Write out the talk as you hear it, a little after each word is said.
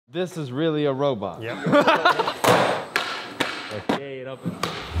This is really a robot. Yep. Okay, it opens.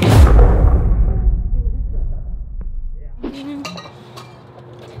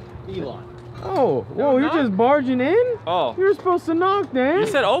 Elon. Oh, whoa, you're just barging in? Oh. You were supposed to knock, Dan. You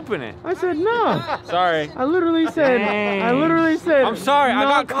said open it. I said no. Sorry. I literally said, I'm sorry, I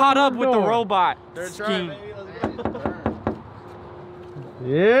got caught up with the door. robot scheme.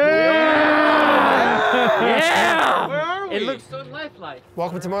 Yeah! Yeah! Where are we? It looks so lifelike.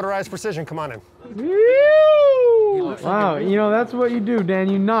 Welcome to Motorized Precision. Come on in. Woo! Wow, you know, that's what you do, Dan.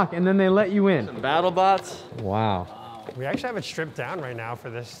 You knock and then they let you in. Battle bots. Wow. We actually have it stripped down right now for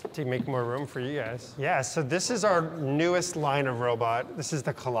this to make more room for you guys. Yeah, so this is our newest line of robot. This is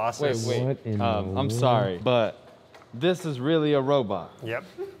the Colossus. Wait. What in the I'm world? sorry, but this is really a robot. Yep.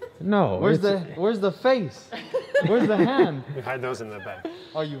 No. Where's the face? Where's the hand? We hide those in the back.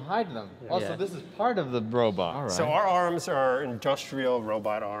 Oh, you hide them. Also, Yeah. this is part of the robot. All right. So our arms are industrial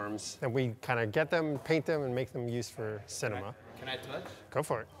robot arms, and we kind of get them, paint them, and make them used for cinema. Can I touch? Go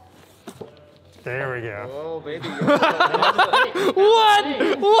for it. There we go. Oh, baby.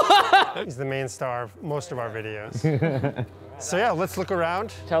 What? He's the main star of most of our videos. So yeah, let's look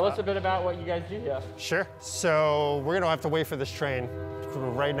around. Tell us a bit about what you guys do, yeah. Sure. So we're gonna have to wait for this train. We're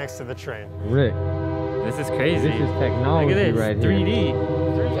right next to the train. Rick, This is crazy. this is technology Look at this, right 3D. here.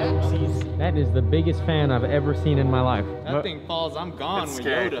 3 axes. That is the biggest fan I've ever seen in my life. That thing falls, I'm gone It's with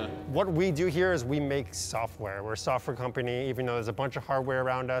scary. Yoda. What we do here is we make software. We're a software company, even though there's a bunch of hardware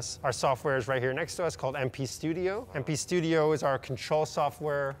around us. Our software is right here next to us called MP Studio. MP Studio is our control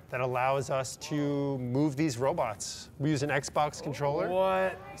software that allows us to move these robots. We use an Xbox controller.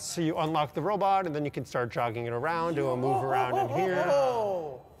 What? So you unlock the robot and then you can start jogging it around, do a move around in here.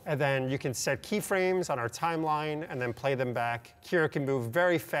 And then you can set keyframes on our timeline and then play them back. Kira can move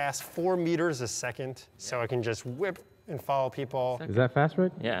very fast, 4 meters a second. So I can just whip and follow people. Is that fast,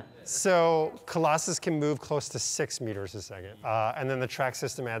 Rick? Yeah. So Colossus can move close to 6 meters a second. And then the track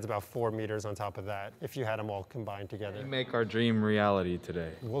system adds about 4 meters on top of that if you had them all combined together. We make our dream reality today.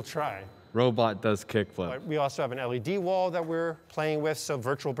 We'll try. Robot does kickflip. But we also have an LED wall that we're playing with, so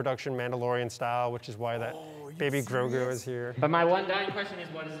virtual production Mandalorian style, which is why that baby Grogu is here. But my one dying question is,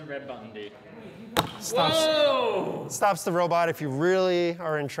 what does the red button do? Stops the robot if you really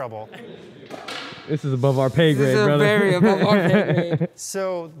are in trouble. This is above our pay grade, brother. Very above our pay grade.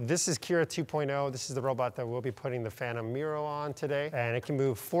 So this is Kira 2.0. This is the robot that we'll be putting the Phantom Miro on today. And it can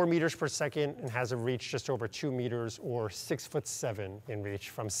move 4 meters per second and has a reach just over 2 meters or 6'7" in reach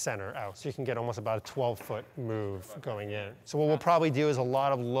from center out. So you can get almost about a 12-foot move going in. So what we'll probably do is a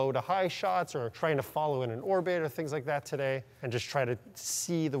lot of low to high shots or trying to follow in an orbit or things like that today and just try to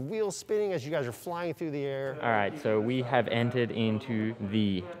see the wheels spinning as you guys are flying through the air. All right, so we have entered into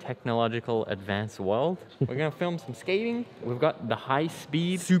the technological advanced world. We're gonna film some skating. We've got the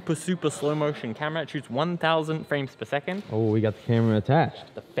high-speed, super slow motion camera. It shoots 1,000 frames per second. Oh, we got the camera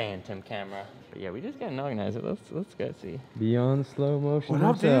attached. The Phantom camera. But yeah, we just getting organized. Let's go see. Beyond slow motion What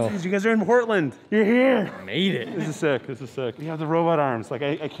up, himself. dudes? You guys are in Portland. You're here. Made it. This is sick. This is sick. We have the robot arms. Like,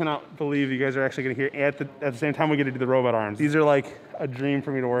 I cannot believe you guys are actually going to hear at the same time we get to do the robot arms. These are like a dream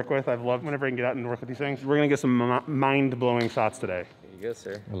for me to work with. I've loved whenever I can get out and work with these things. We're going to get some mind-blowing shots today. There you go,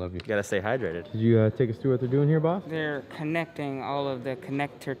 sir. I love you. You gotta stay hydrated. Did you take us through what they're doing here, boss? They're connecting all of the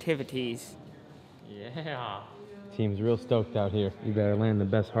connectivities. Yeah. Team's real stoked out here. You better land the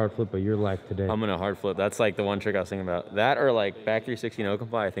best hard flip of your life today. I'm gonna hard flip. That's like the one trick I was thinking about. That or like back 360 no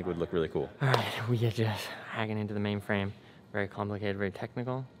comply, I think would look really cool. All right, we are just hacking into the mainframe. Very complicated, very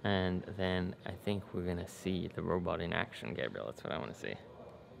technical. And then I think we're gonna see the robot in action, Gabriel. That's what I wanna see.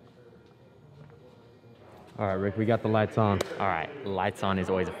 All right, Rick, we got the lights on. All right, lights on is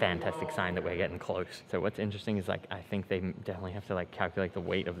always a fantastic sign that we're getting close. So what's interesting is like, I think they definitely have to like calculate the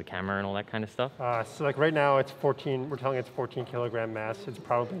weight of the camera and all that kind of stuff. So like right now it's 14, we're telling it's 14 kilogram mass. It's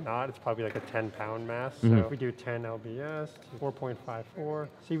probably not, it's probably like a 10-pound mass. So if we do 10 lbs, 4.54.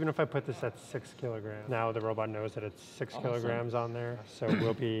 So even if I put this at 6 kilograms, now the robot knows that it's 6 kilograms on there. So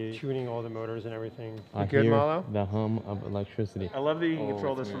we'll be tuning all the motors and everything. I You good, hear Malo? the hum of electricity. I love that you can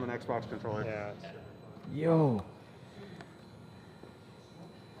control this from an Xbox controller. Yeah. Yo.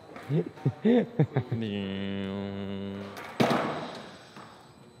 This is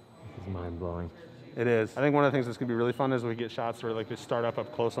mind-blowing. It is. I think one of the things that's gonna be really fun is we get shots where like we start up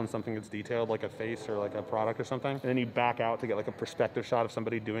close on something that's detailed, like a face or like a product or something, and then you back out to get like a perspective shot of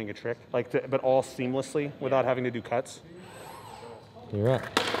somebody doing a trick, but all seamlessly without having to do cuts. You're up.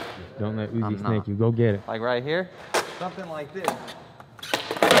 Don't let Uzi snake you. Go get it. Like right here, something like this.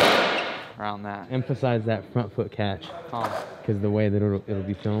 Around that. Emphasize that front foot catch, because the way that it'll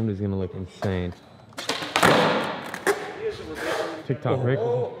be filmed is gonna look insane. TikTok, Rick.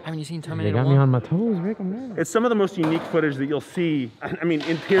 Haven't you seen They Terminator got 1? me on my toes, Rick. I'm there. It's some of the most unique footage that you'll see. I mean,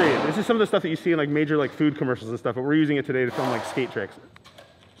 in period. This is some of the stuff that you see in like major like food commercials and stuff, but we're using it today to film like skate tricks.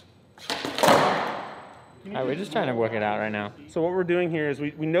 Alright, we're just trying to work it out right now. So what we're doing here is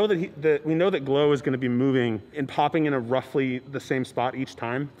we know that we know that Glow is going to be moving and popping in a roughly the same spot each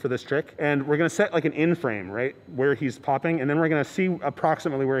time for this trick, and we're going to set like an in frame right where he's popping, and then we're going to see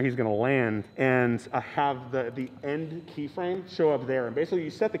approximately where he's going to land, and have the end keyframe show up there. And basically, you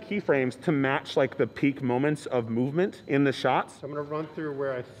set the keyframes to match like the peak moments of movement in the shots. So I'm going to run through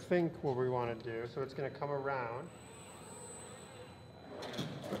where I think what we want to do. So it's going to come around.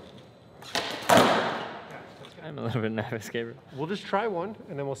 I'm a little bit nervous, Gabriel. We'll just try one,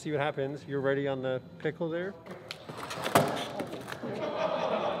 and then we'll see what happens. You're ready on the pickle there?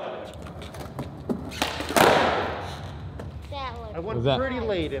 I went pretty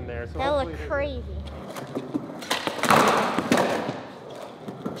late in there. So That looked crazy.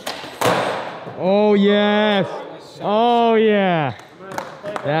 Oh, yes. Oh, yeah.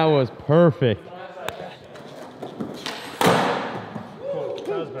 That was perfect. Cool.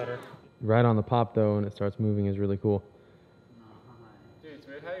 That was better. Right on the pop, though, and it starts moving is really cool. Dude, it's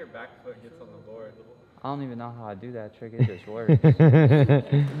weird how your back foot gets on the board. I don't even know how I do that trick. It just works.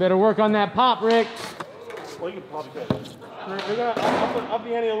 Better work on that pop, Rick. Well, you can probably go. I'll be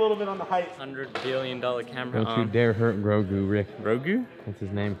handing a little bit on the height. $100 billion camera Don't you dare hurt Grogu, Rick. Grogu? That's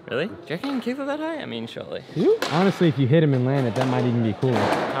his name. Really? Do you reckon you can kickflip that high? I mean, surely. Honestly, if you hit him and land it, that might even be cool.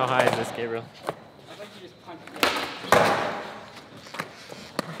 How high is this, Gabriel?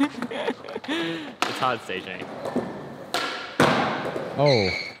 It's hard staging. Oh.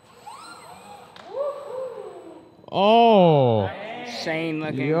 Oh. Shane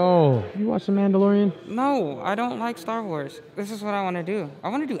looking. Yo. You watch The Mandalorian? No, I don't like Star Wars. This is what I want to do. I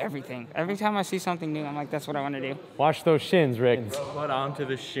want to do everything. Every time I see something new, I'm like, that's what I want to do. Watch those shins, Rick. Put onto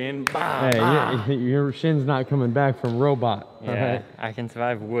the shin. Hey, your shin's not coming back from robot. Yeah, I can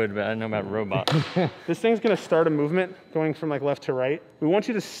survive wood, but I don't know about robot. This thing's going to start a movement going from like left to right. We want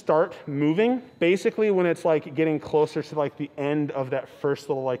you to start moving basically when it's like getting closer to like the end of that first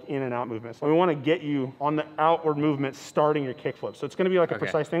little like in and out movement. So we want to get you on the outward movement starting your kickflip. So it's going to be like a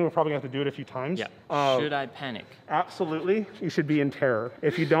precise thing. We're probably going to have to do it a few times. Yeah. Should I panic? Absolutely. You should be in terror.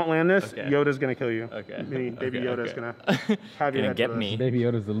 If you don't land this, Yoda's going to kill you. Okay. Baby Yoda's going to have you Gonna get me. Baby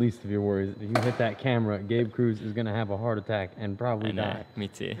Yoda's the least of your worries. If you hit that camera, Gabe Cruz is going to have a heart attack and probably die. Me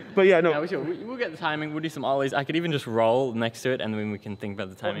too. But yeah, no. Yeah, we'll get the timing. We'll do some ollies. I could even just roll next to it, and then we can think about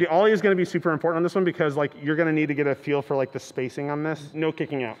the timing. The ollie is going to be super important on this one because like you're going to need to get a feel for like the spacing on this. No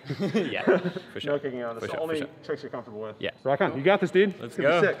kicking out. Yeah, for sure. No kicking out. That's the only tricks you're comfortable with. Yeah. Rock on. You got this, dude. Let's It's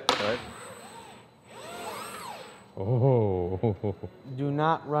gonna go. be sick. Right. Oh. Do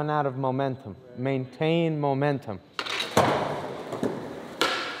not run out of momentum. Maintain momentum.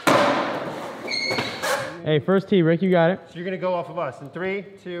 Hey, first tee, Rick, you got it. So you're going to go off of us in 3,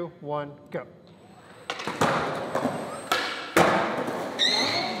 2, 1, go.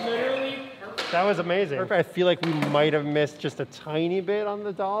 That was amazing. I feel like we might have missed just a tiny bit on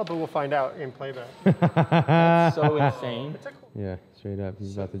the doll, but we'll find out in playback. That's so insane. Yeah, straight up.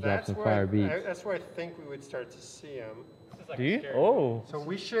 He's about to drop some fire beats. That's where I think we would start to see him. Do you? Oh. So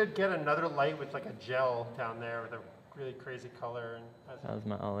we should get another light with like a gel down there with a really crazy color. And How's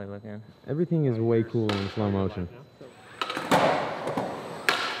my ollie looking? Everything is way cooler in slow motion.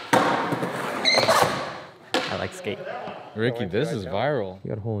 I like skate. Ricky, this is viral. You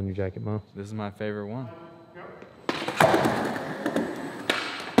got a hole in your jacket, Mo. This is my favorite one.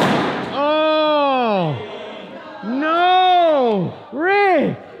 Oh! No!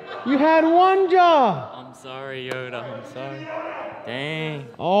 Rick! You had one jaw! I'm sorry, Yoda. I'm sorry. Dang.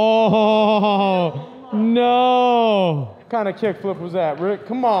 Oh! No! What kind of kickflip was that, Rick?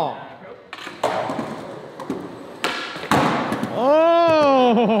 Come on!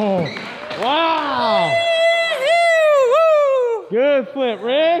 Oh! Wow! Good flip,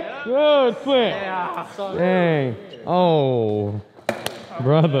 Rick. Good flip. Dang. Oh,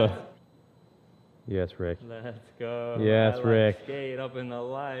 brother. Yes, Rick. Let's go. Yes, I like Rick. Skate up in the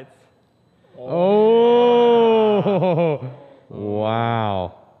lights. Oh.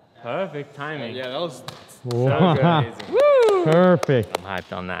 Wow. Perfect timing. Yeah, that was Wow. amazing. Woo! Perfect. I'm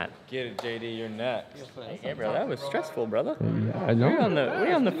hyped on that. Get it, JD, you're next. Hey, bro, that was stressful, brother. Yeah, I know.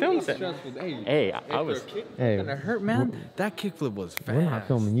 We're on the film set. Hey, I was. Hey, It hurt, man. That kickflip was fast. we're not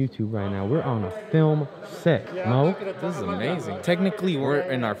filming YouTube right now. We're on a film set, Mo. This is amazing. Technically, we're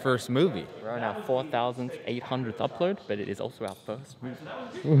in our first movie. We're on our 4,800th upload, but it is also our first movie.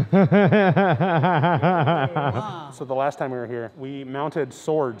 So the last time we were here, we mounted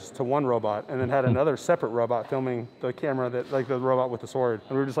swords to one robot and then had another separate robot filming the camera that, like the robot with the sword.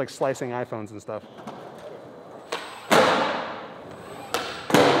 And we were just like slicing iPhones and stuff.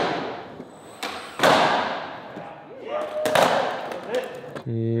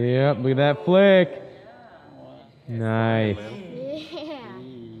 Yep, look at that flick. Nice.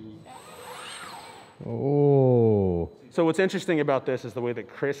 Oh. So what's interesting about this is the way that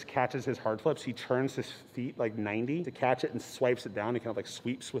Chris catches his hard flips. He turns his feet like 90 to catch it and swipes it down. He kind of like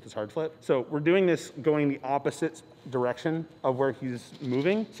sweeps with his hard flip. So we're doing this going the opposite direction of where he's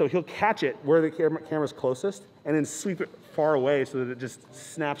moving. So he'll catch it where the camera's closest and then sweep it far away so that it just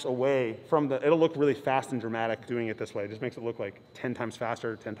snaps away from the, it'll look really fast and dramatic doing it this way. It just makes it look like 10 times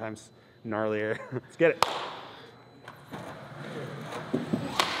faster, 10 times gnarlier. Let's get it.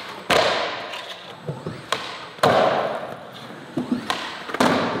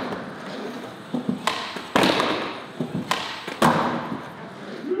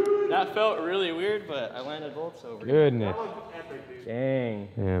 That felt really weird, but I landed both, so we're Goodness. Dang,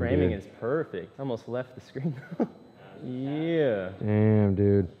 Damn, framing dude. is perfect. Almost left the screen. Yeah, Damn,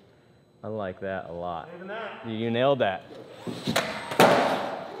 dude. I like that a lot. You nailed that.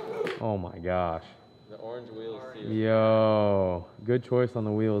 Oh my gosh. The orange wheels too. Yo, good choice on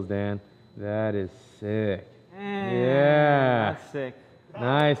the wheels, Dan. That is sick. Yeah. That's sick.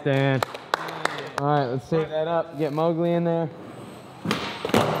 Nice, Dan. All right, let's save that up. Get Mowgli in there.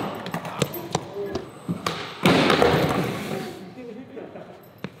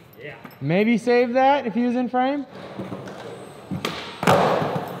 Maybe save that if he was in frame.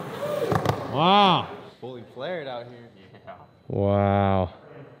 Wow. Fully flared out here. Yeah. Wow.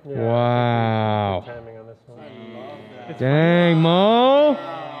 Yeah, Wow. Timing on this one. Dang, Mo.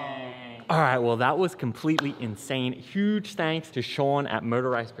 All right, well, that was completely insane. Huge thanks to Sean at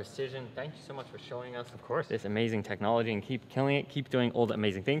Motorized Precision. Thank you so much for showing us, of course, this amazing technology and keep killing it, keep doing all the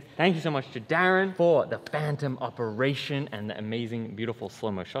amazing things. Thank you so much to Darren for the Phantom operation and the amazing, beautiful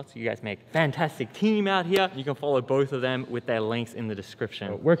slow-mo shots. You guys make a fantastic team out here. You can follow both of them with their links in the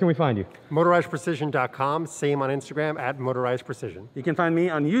description. Where can we find you? Motorizedprecision.com, same on Instagram at Motorized Precision. You can find me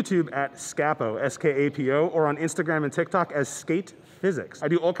on YouTube at Scapo, S-K-A-P-O, or on Instagram and TikTok as Skate Physics. I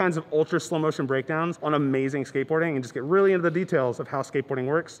do all kinds of ultra slow motion breakdowns on amazing skateboarding and just get really into the details of how skateboarding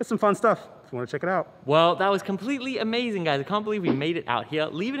works. It's some fun stuff if you want to check it out. Well, that was completely amazing, guys. I can't believe we made it out here.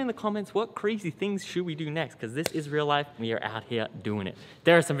 Leave it in the comments. What crazy things should we do next? Because this is real life. We are out here doing it.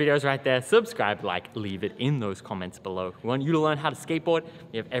 There are some videos right there. Subscribe, like, leave it in those comments below. We want you to learn how to skateboard.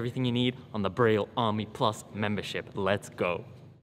 We have everything you need on the Braille Army Plus membership. Let's go.